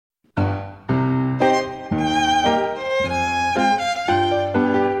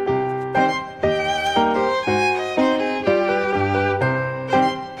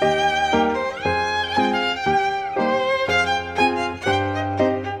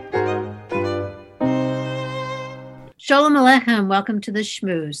Shalom Aleichem. Welcome to the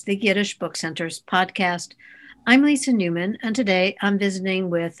Shmooze, the Yiddish Book Center's podcast. I'm Lisa Newman, and today I'm visiting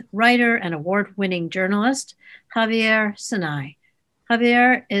with writer and award-winning journalist Javier Sinay.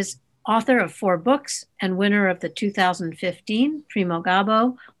 Javier is author of 4 books and winner of the 2015 Primo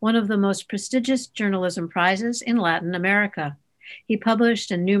Gabo, one of the most prestigious journalism prizes in Latin America. He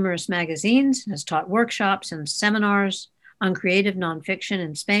published in numerous magazines, has taught workshops and seminars on creative nonfiction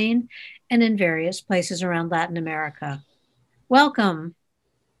in Spain and in various places around Latin America. Welcome.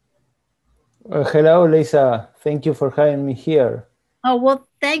 Hello, Lisa. Thank you for having me here. Oh, well,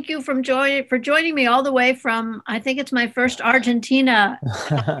 thank you for joining me all the way from, I think it's my first Argentina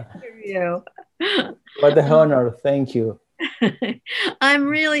interview. What an honor. Thank you. I'm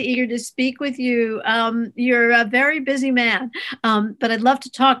really eager to speak with you. You're a very busy man, but I'd love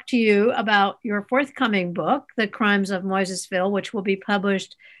to talk to you about your forthcoming book, The Crimes of Moises Ville, which will be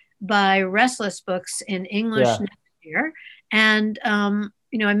published by Restless Books in English next year. And, I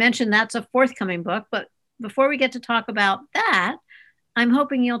mentioned that's a forthcoming book, but before we get to talk about that, I'm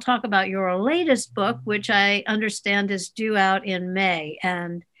hoping you'll talk about your latest book, which I understand is due out in May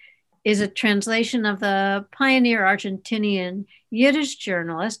and is a translation of the pioneer Argentinian Yiddish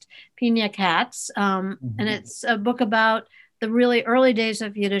journalist, Pinie Katz. And it's a book about the really early days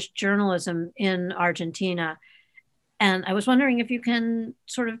of Yiddish journalism in Argentina. And I was wondering if you can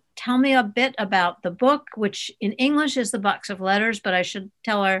sort of tell me a bit about the book, which in English is The Box of Letters, but I should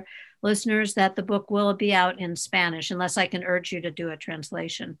tell our listeners that the book will be out in Spanish, unless I can urge you to do a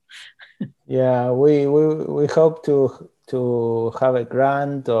translation. Yeah, we hope to have a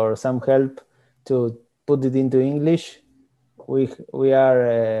grant or some help to put it into English. We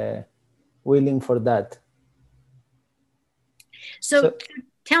are willing for that. So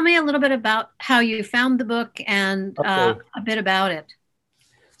tell me a little bit about how you found the book and a bit about it.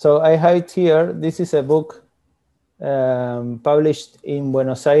 So I have it here. This is a book published in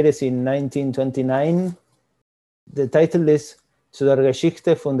Buenos Aires in 1929. The title is Zu der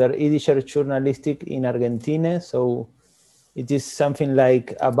Geschichte von der Yiddischer Journalistik in Argentina. So it is something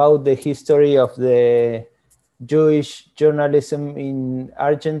like about the history of the Jewish journalism in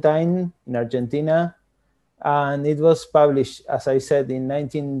Argentina. And it was published, as I said, in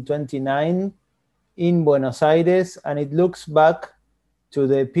 1929 in Buenos Aires, and it looks back to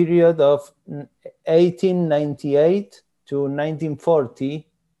the period of 1898 to 1940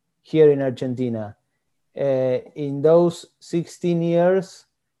 here in Argentina. In those 16 years,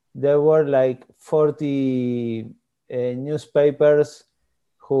 there were like 40 newspapers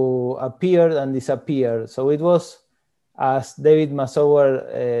who appeared and disappeared. So it was, as David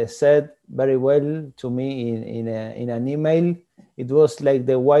Massower said very well to me in an email, it was like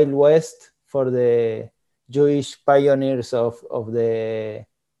the Wild West for the Jewish pioneers of the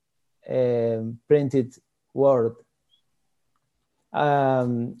printed word.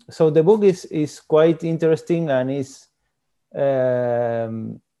 So the book is quite interesting and it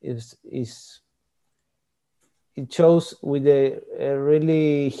shows with a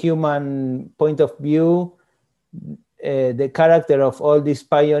really human point of view the character of all these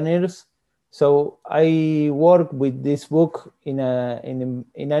pioneers. So I work with this book in an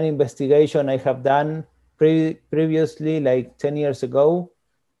investigation I have done previously, like 10 years ago,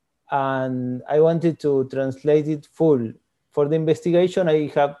 and I wanted to translate it full. For the investigation, I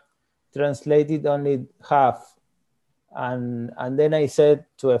have translated only half, and then I said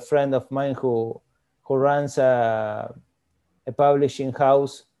to a friend of mine who runs a publishing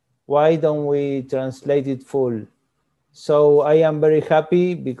house, why don't we translate it full? So I am very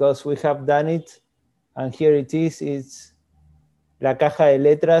happy because we have done it, and here it is. It's La Caja de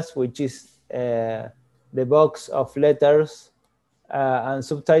Letras, which is the box of letters, and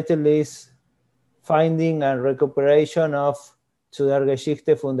subtitle is Finding and Recuperation of Zu der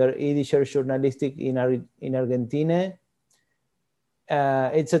Geschichte von der Yiddischer Journalistik in Argentina.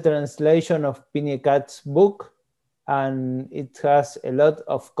 It's a translation of Pinie Katz's book, and it has a lot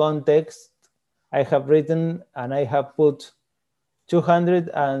of context. I have written and I have put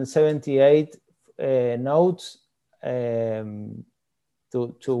 278 notes to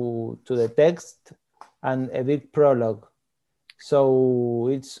the text and a big prologue. So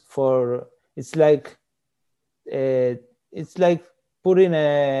it's like putting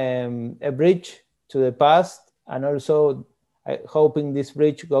a bridge to the past, and also hoping this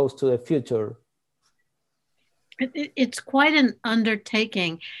bridge goes to the future. It's quite an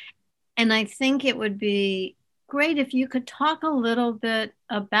undertaking. And I think it would be great if you could talk a little bit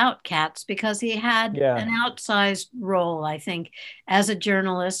about Katz, because he had an outsized role, I think, as a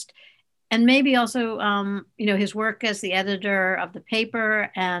journalist, and maybe also, his work as the editor of the paper,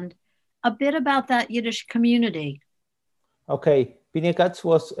 and a bit about that Yiddish community. Okay, Pinie Katz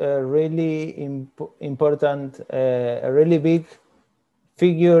was a really important, a really big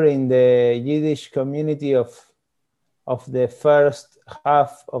figure in the Yiddish community of the first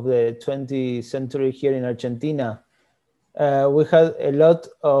half of the 20th century here in Argentina. We had a lot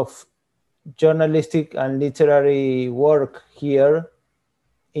of journalistic and literary work here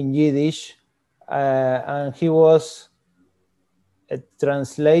in Yiddish, and he was a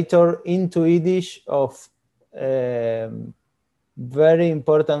translator into Yiddish of very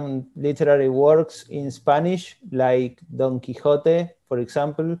important literary works in Spanish, like Don Quixote, for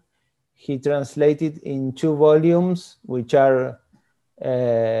example. He translated in 2 volumes, which are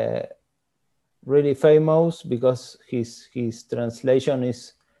really famous because his translation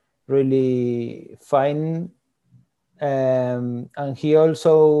is really fine. And he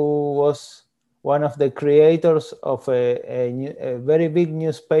also was one of the creators of a very big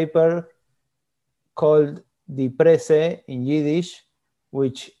newspaper called Die Presse in Yiddish,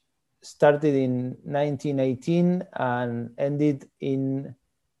 which started in 1918 and ended in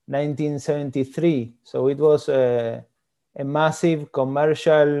 1973. So it was a massive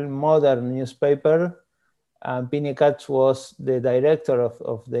commercial modern newspaper. And Pinie Katz was the director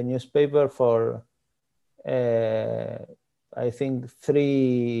of the newspaper for, I think,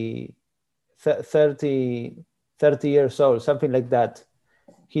 30 years old, something like that.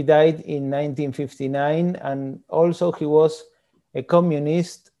 He died in 1959, and also he was a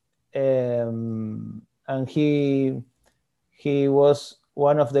communist, and he was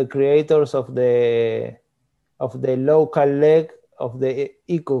one of the creators of the local leg of the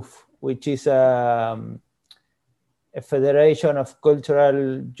ICUF, which is a federation of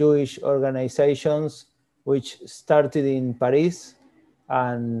cultural Jewish organizations, which started in Paris,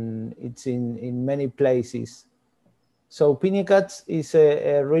 and it's in many places. So Pinie Katz is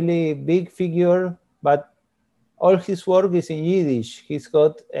a really big figure, but all his work is in Yiddish. He's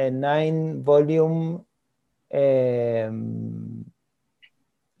got a 9-volume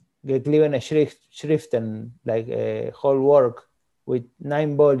gebliebene Schriften, like a whole work with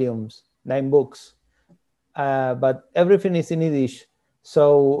 9 volumes, 9 books. But everything is in Yiddish.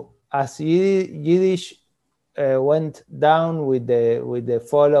 So as Yiddish went down with the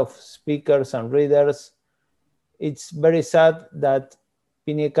fall of speakers and readers, it's very sad that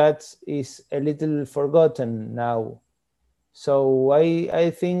Pinie Katz is a little forgotten now. So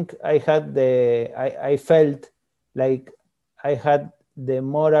I think I felt like I had the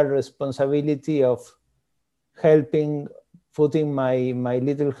moral responsibility of helping, putting my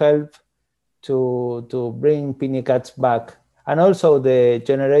little help to bring Pinie Katz back, and also the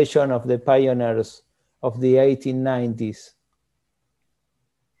generation of the pioneers of the 1890s.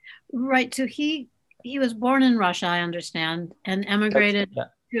 Right. So he was born in Russia, I understand, and emigrated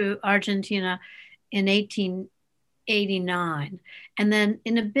to Argentina in 1889. And then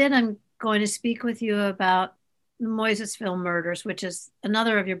in a bit, I'm going to speak with you about the Moises Ville murders, which is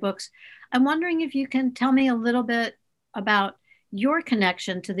another of your books. I'm wondering if you can tell me a little bit about your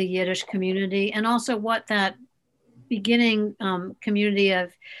connection to the Yiddish community, and also what that beginning community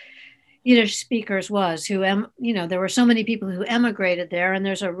of Yiddish speakers was, who, there were so many people who emigrated there, and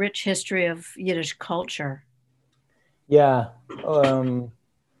there's a rich history of Yiddish culture. Yeah.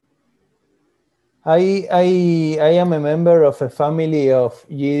 I am a member of a family of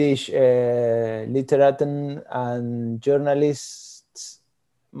Yiddish literaten and journalists,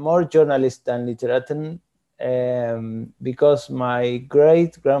 more journalists than literaten, because my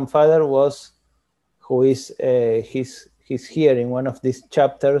great grandfather was, who is he's here in one of these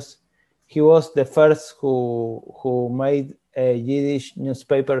chapters. He was the first who made a Yiddish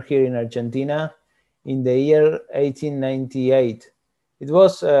newspaper here in Argentina in the year 1898. It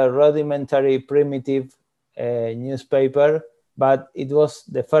was a rudimentary, primitive newspaper, but it was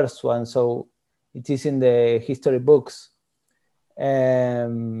the first one, so it is in the history books.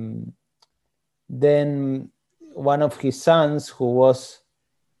 Then one of his sons, who was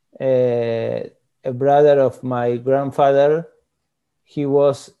a brother of my grandfather, he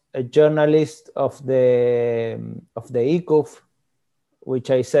was a journalist of the ICUF, which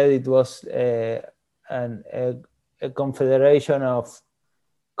I said it was a confederation of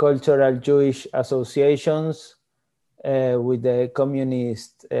cultural Jewish associations with the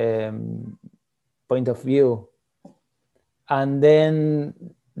communist point of view. And then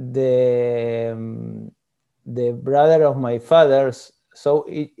the brother of my father's. So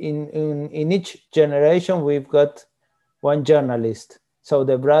in each generation, we've got one journalist. So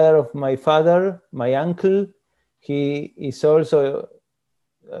the brother of my father, my uncle, he is also,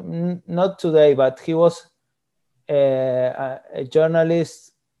 not today, but he was a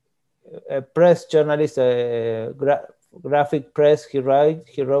journalist, a press journalist graphic press. He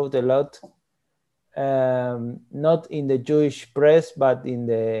wrote a lot, not in the Jewish press, but in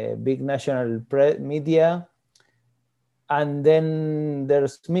the big national media. And then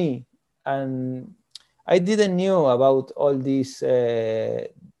there's me, and I didn't knew about all this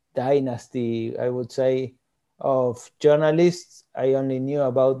dynasty, I would say, of journalists. I only knew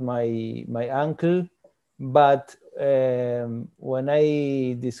about my uncle, but when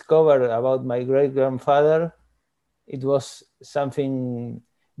I discovered about my great grandfather, it was something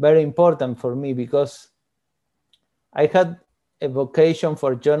very important for me, because I had a vocation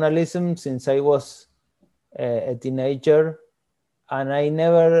for journalism since I was a teenager, and I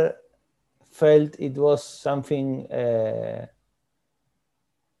never felt it was something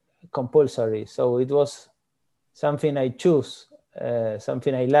compulsory. So it was something I choose,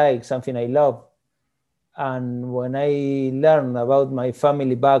 something I like, something I love. And when I learned about my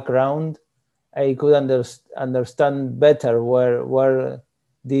family background, I could understand better where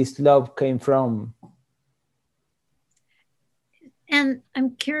this love came from. And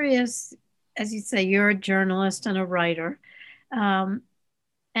I'm curious, as you say, you're a journalist and a writer. And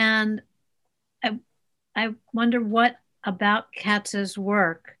I wonder what about Katz's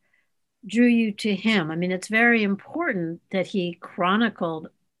work drew you to him. I mean, it's very important that he chronicled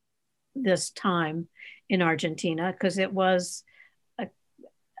this time in Argentina, because it was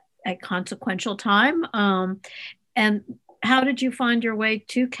a consequential time. And how did you find your way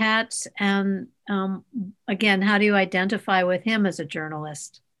to Katz? And again, how do you identify with him as a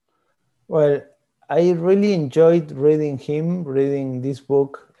journalist? Well, I really enjoyed reading this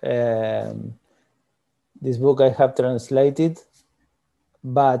book. This book I have translated,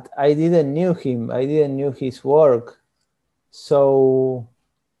 but I didn't knew him. I didn't knew his work. So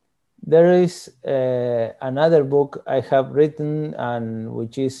there is another book I have written, and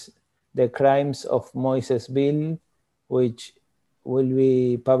which is The Crimes of Moises Ville, which will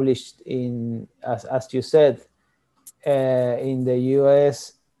be published in, as you said, in the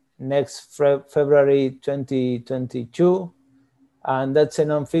US next February 2022. And that's a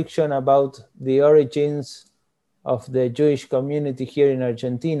nonfiction about the origins of the Jewish community here in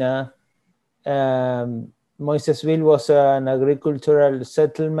Argentina. Moises Ville was an agricultural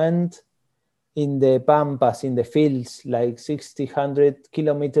settlement in the Pampas, in the fields, like 100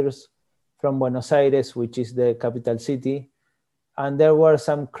 kilometers from Buenos Aires, which is the capital city. And there were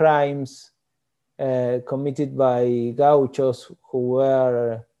some crimes committed by gauchos, who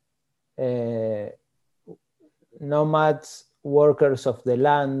were nomads, workers of the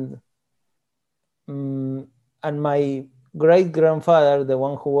land. And my great grandfather, the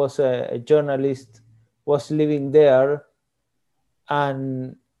one who was a journalist, was living there.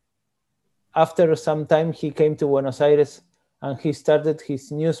 And after some time, he came to Buenos Aires and he started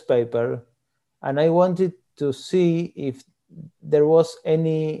his newspaper. And I wanted to see if there was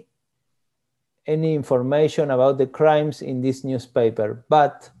any information about the crimes in this newspaper,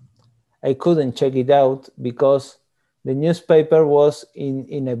 but I couldn't check it out because the newspaper was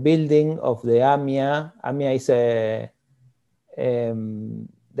in a building of the AMIA. AMIA is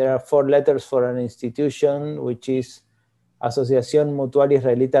there are 4 letters for an institution, which is Asociación Mutual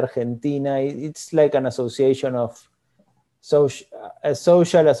Israelita Argentina. It's like an association of a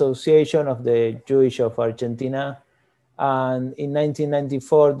social association of the Jewish of Argentina. And in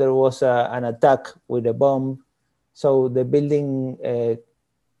 1994, there was an attack with a bomb. So the building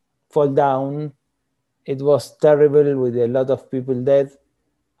fell down. It was terrible, with a lot of people dead.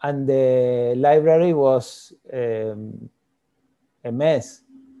 And the library was a mess.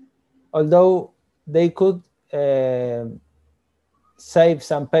 Although they could save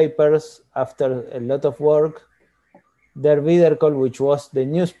some papers after a lot of work, Der Wiedercall, which was the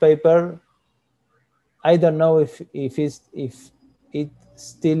newspaper, I don't know if it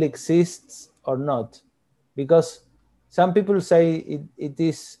still exists or not, because some people say it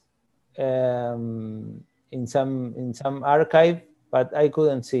is in some archive, but I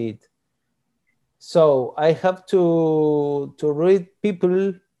couldn't see it. So I have to read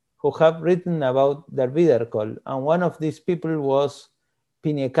people who have written about Der Wiedercall, and one of these people was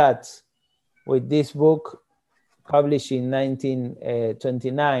Pinie Katz, with this book published in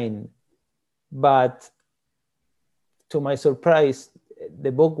 1929. But to my surprise,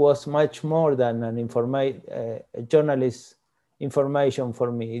 the book was much more than a journalist information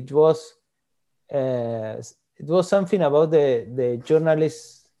for me. It was something about the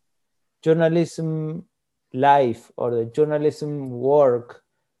journalism life, or the journalism work,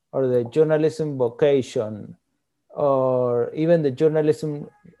 or the journalism vocation, or even the journalism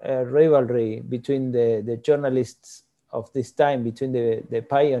rivalry between the journalists of this time, between the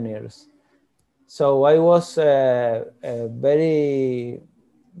pioneers. So I was it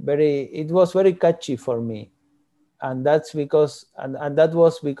was very catchy for me. And that's because, and that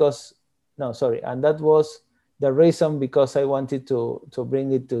was because, no, sorry, and that was the reason because I wanted to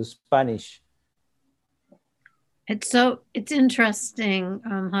bring it to Spanish. It's interesting,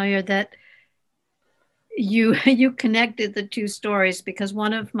 Javier, that you you connected the two stories, because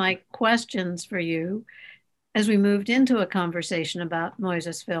one of my questions for you as we moved into a conversation about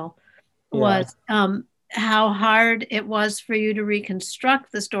Moises Ville Yeah. was how hard it was for you to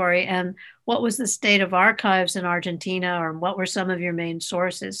reconstruct the story, and what was the state of archives in Argentina, or what were some of your main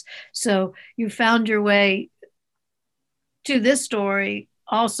sources. So you found your way to this story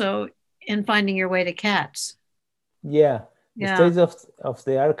also in finding your way to Katz. Yeah, the Yeah. state of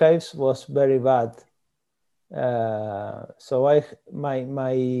the archives was very bad. So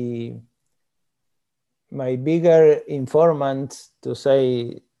my bigger informants, to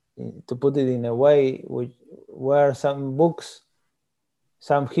say, to put it in a way, which were some books,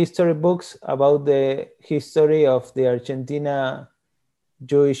 some history books about the history of the Argentina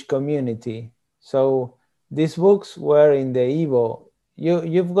Jewish community. So these books were in the Ivo.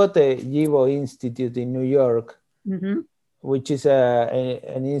 You've got a Ivo Institute in New York, Mm-hmm. which is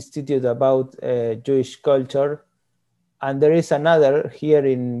an institute about Jewish culture, and there is another here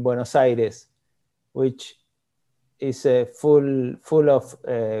in Buenos Aires, which is full of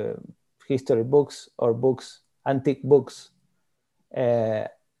history books, or books, antique books, uh,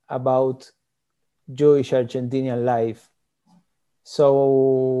 about Jewish Argentinian life.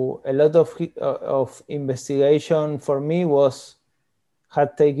 So a lot of investigation for me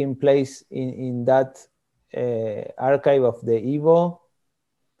had taken place in that archive of the Ivo,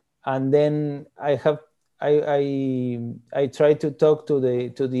 and then I tried to talk to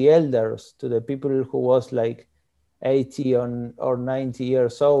the elders, to the people who was like 80 or 90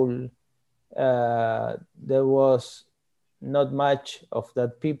 years old. There was not much of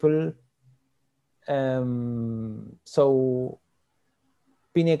that people. So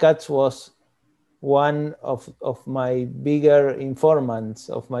Pinie Katz was one of my bigger informants,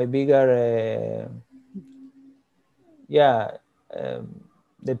 of my bigger, yeah, um,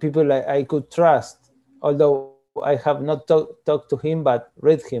 the people I could trust, although I have not talked to him, but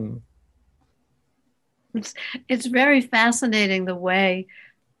read him. It's it's very fascinating the way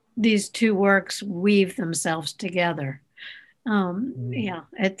these two works weave themselves together. Mm. Yeah,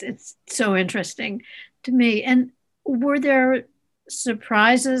 it's so interesting to me. And were there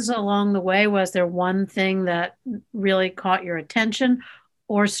surprises along the way? Was there one thing that really caught your attention,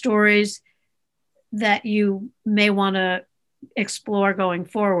 or stories that you may want to explore going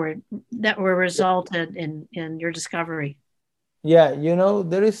forward that were resulted in your discovery? Yeah,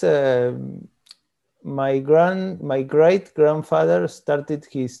 there is a my great grandfather started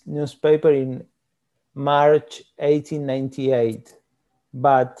his newspaper in March 1898,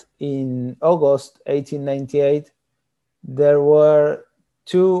 but in August 1898 there were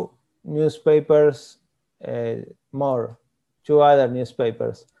two newspapers, uh, more, two other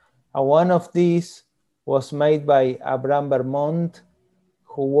newspapers. And one of these was made by Abraham Vermont,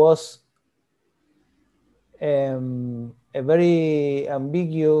 who was a very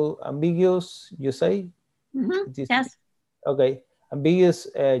ambiguous, you say? Mm-hmm. It is, Yes. okay, ambiguous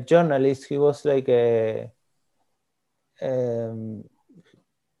journalist. He was like a um,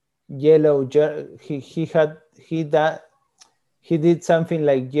 yellow. He had he did something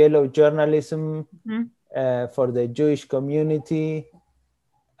like yellow journalism Mm-hmm. for the Jewish community,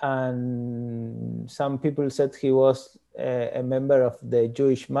 and some people said he was a member of the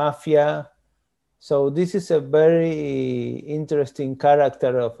Jewish mafia. So this is a very interesting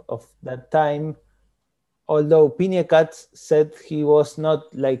character of that time. Although Pinie Katz said he was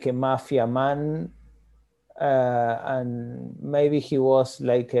not like a mafia man, and maybe he was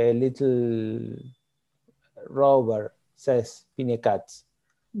like a little robber, says Pinie Katz.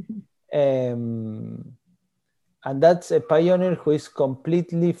 Mm-hmm. Um, and that's a pioneer who is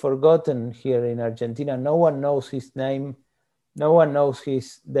completely forgotten here in Argentina. No one knows his name. No one knows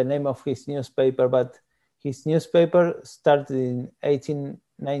the name of his newspaper, but his newspaper started in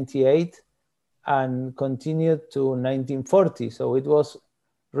 1898 and continued to 1940. So it was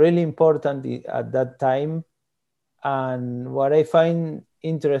really important at that time. And what I find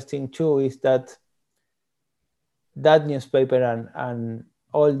interesting too is that that newspaper and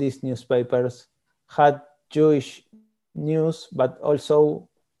all these newspapers had Jewish news, but also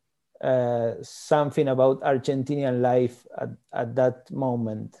something about Argentinian life at that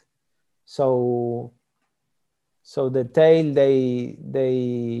moment. So, so the tale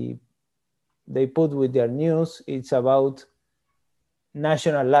they put with their news, it's about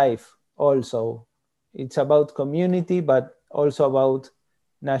national life also. It's about community, but also about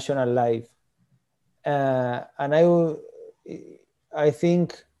national life. And I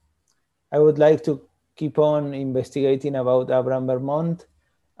think I would like to keep on investigating about Abraham Vermont.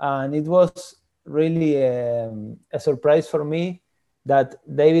 And it was really a surprise for me that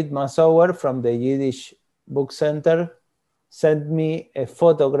David Massower from the Yiddish Book Center sent me a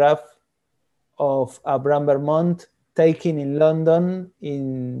photograph of Abraham Vermont taken in London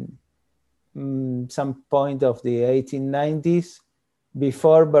in some point of the 1890s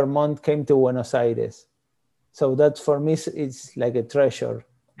before Vermont came to Buenos Aires. So that for me, it's like a treasure.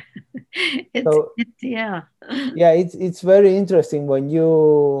 Yeah. Yeah, it's very interesting when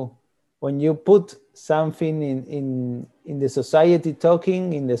you put something in the society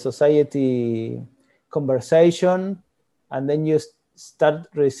talking, in the society conversation, and then you start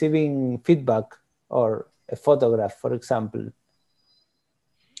receiving feedback or a photograph, for example.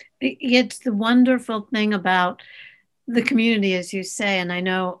 It's the wonderful thing about the community, as you say, and I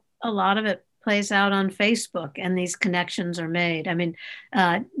know a lot of it plays out on Facebook, and these connections are made. I mean,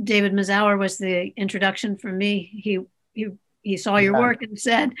 David Mazower was the introduction for me. He saw your work and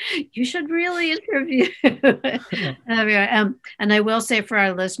said, you should really interview. And I will say for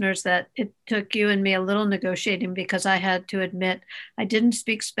our listeners that it took you and me a little negotiating, because I had to admit I didn't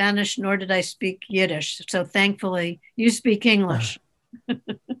speak Spanish, nor did I speak Yiddish. So thankfully you speak English.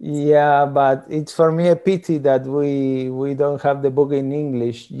 Yeah, but it's for me a pity that we don't have the book in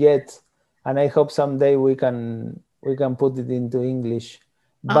English yet, and I hope someday we can put it into English.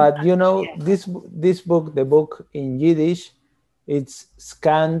 But you know, this book, the book in Yiddish, it's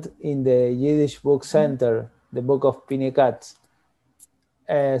scanned in the Yiddish Book Center, the book of Pinie Katz.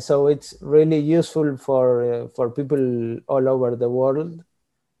 So it's really useful for people all over the world,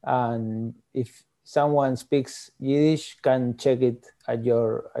 and if someone speaks Yiddish, can check it at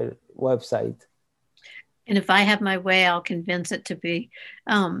your website. And if I have my way, I'll convince it to be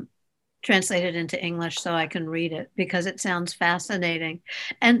translated into English so I can read it, because it sounds fascinating.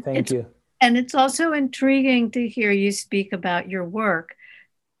 And Thank you. And it's also intriguing to hear you speak about your work,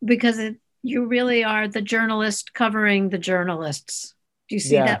 because you really are the journalist covering the journalists. Do you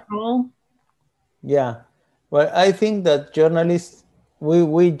see that role? Yeah. Well, I think that journalists,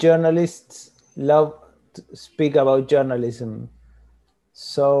 we journalists love to speak about journalism.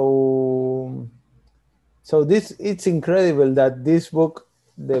 So it's incredible that this book,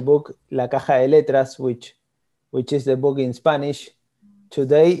 the book La Caja de Letras, which is the book in Spanish,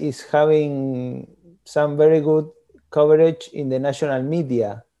 today is having some very good coverage in the national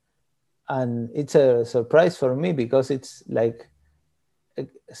media. And it's a surprise for me, because it's like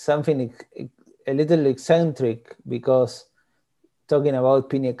something a little eccentric, because talking about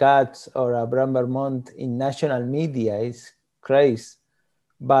Pinie Katz or Abraham Vermont in national media is crazy.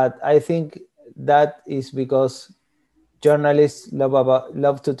 But I think that is because journalists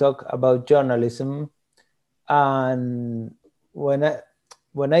love to talk about journalism. And when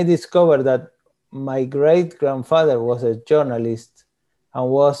I discovered that my great grandfather was a journalist and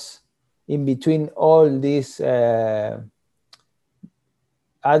was in between all these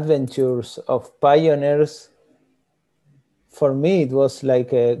adventures of pioneers, for me it was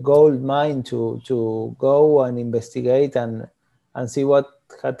like a gold mine to go and investigate and see what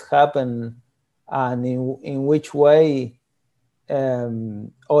had happened, and in which way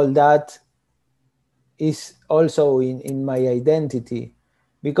all that is also in my identity,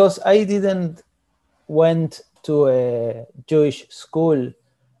 because I didn't went to a Jewish school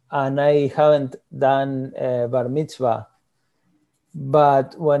and I haven't done a bar mitzvah.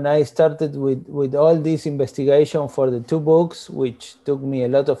 But when I started with all this investigation for the two books, which took me a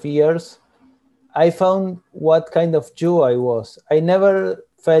lot of years, I found what kind of Jew I was. I never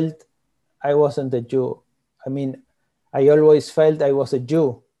felt I wasn't a Jew. I mean, I always felt I was a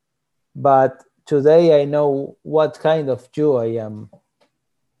Jew. But today I know what kind of Jew I am.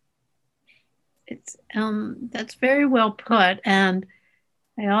 It's that's very well put. And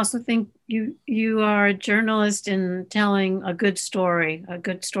I also think you are a journalist in telling a good story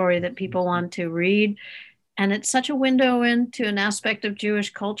that people want to read. And it's such a window into an aspect of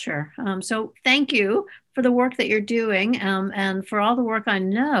Jewish culture. So thank you for the work that you're doing, and for all the work I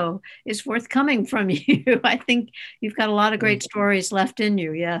know is forthcoming from you. I think you've got a lot of great stories left in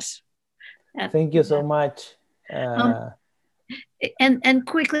you. Yes. Thank you so much. And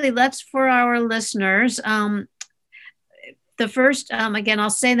quickly, let's, for our listeners, the first, again, I'll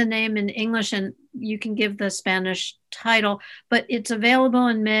say the name in English and you can give the Spanish title, but it's available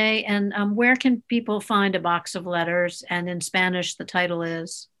in May. And where can people find A Box of Letters? And in Spanish, the title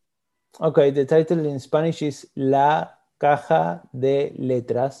is? Okay, the title in Spanish is La Caja de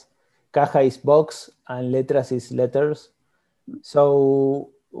Letras. caja is box and letras is letters.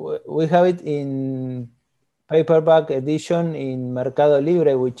 So we have it in paperback edition in Mercado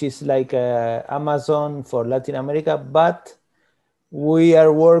Libre, which is like Amazon for Latin America, but we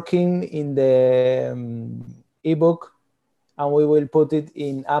are working in the ebook, and we will put it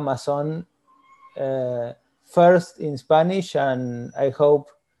in Amazon first in Spanish, and I hope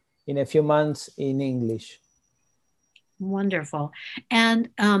in a few months in English. Wonderful. And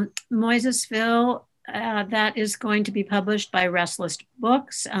Moises Ville, that is going to be published by Restless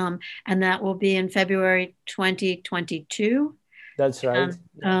Books, and that will be in February 2022. That's right.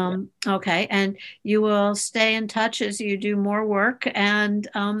 Okay, and you will stay in touch as you do more work, and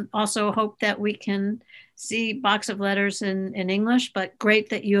also hope that we can see Box of Letters in English, but great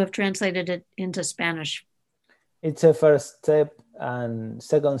that you have translated it into Spanish. It's a first step, and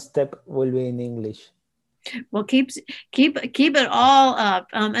second step will be in English. Well, keep it all up.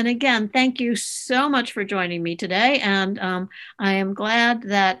 And again, thank you so much for joining me today. And I am glad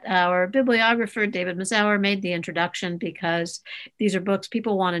that our bibliographer, David Mazower, made the introduction, because these are books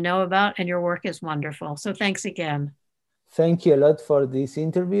people want to know about, and your work is wonderful. So thanks again. Thank you a lot for this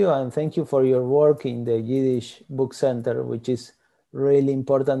interview, and thank you for your work in the Yiddish Book Center, which is really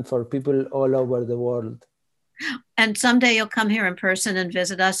important for people all over the world. And someday you'll come here in person and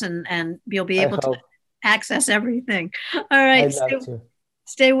visit us, and you'll be able to access everything. All right.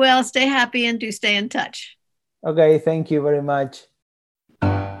 Stay well, stay happy, and do stay in touch. Okay, thank you very much.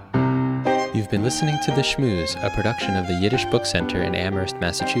 You've been listening to The Schmooze, a production of the Yiddish Book Center in Amherst,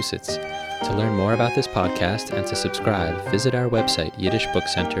 Massachusetts. To learn more about this podcast and to subscribe, visit our website,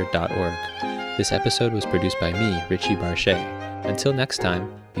 yiddishbookcenter.org. This episode was produced by me, Richie Barchet. Until next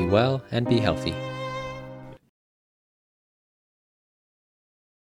time, be well and be healthy.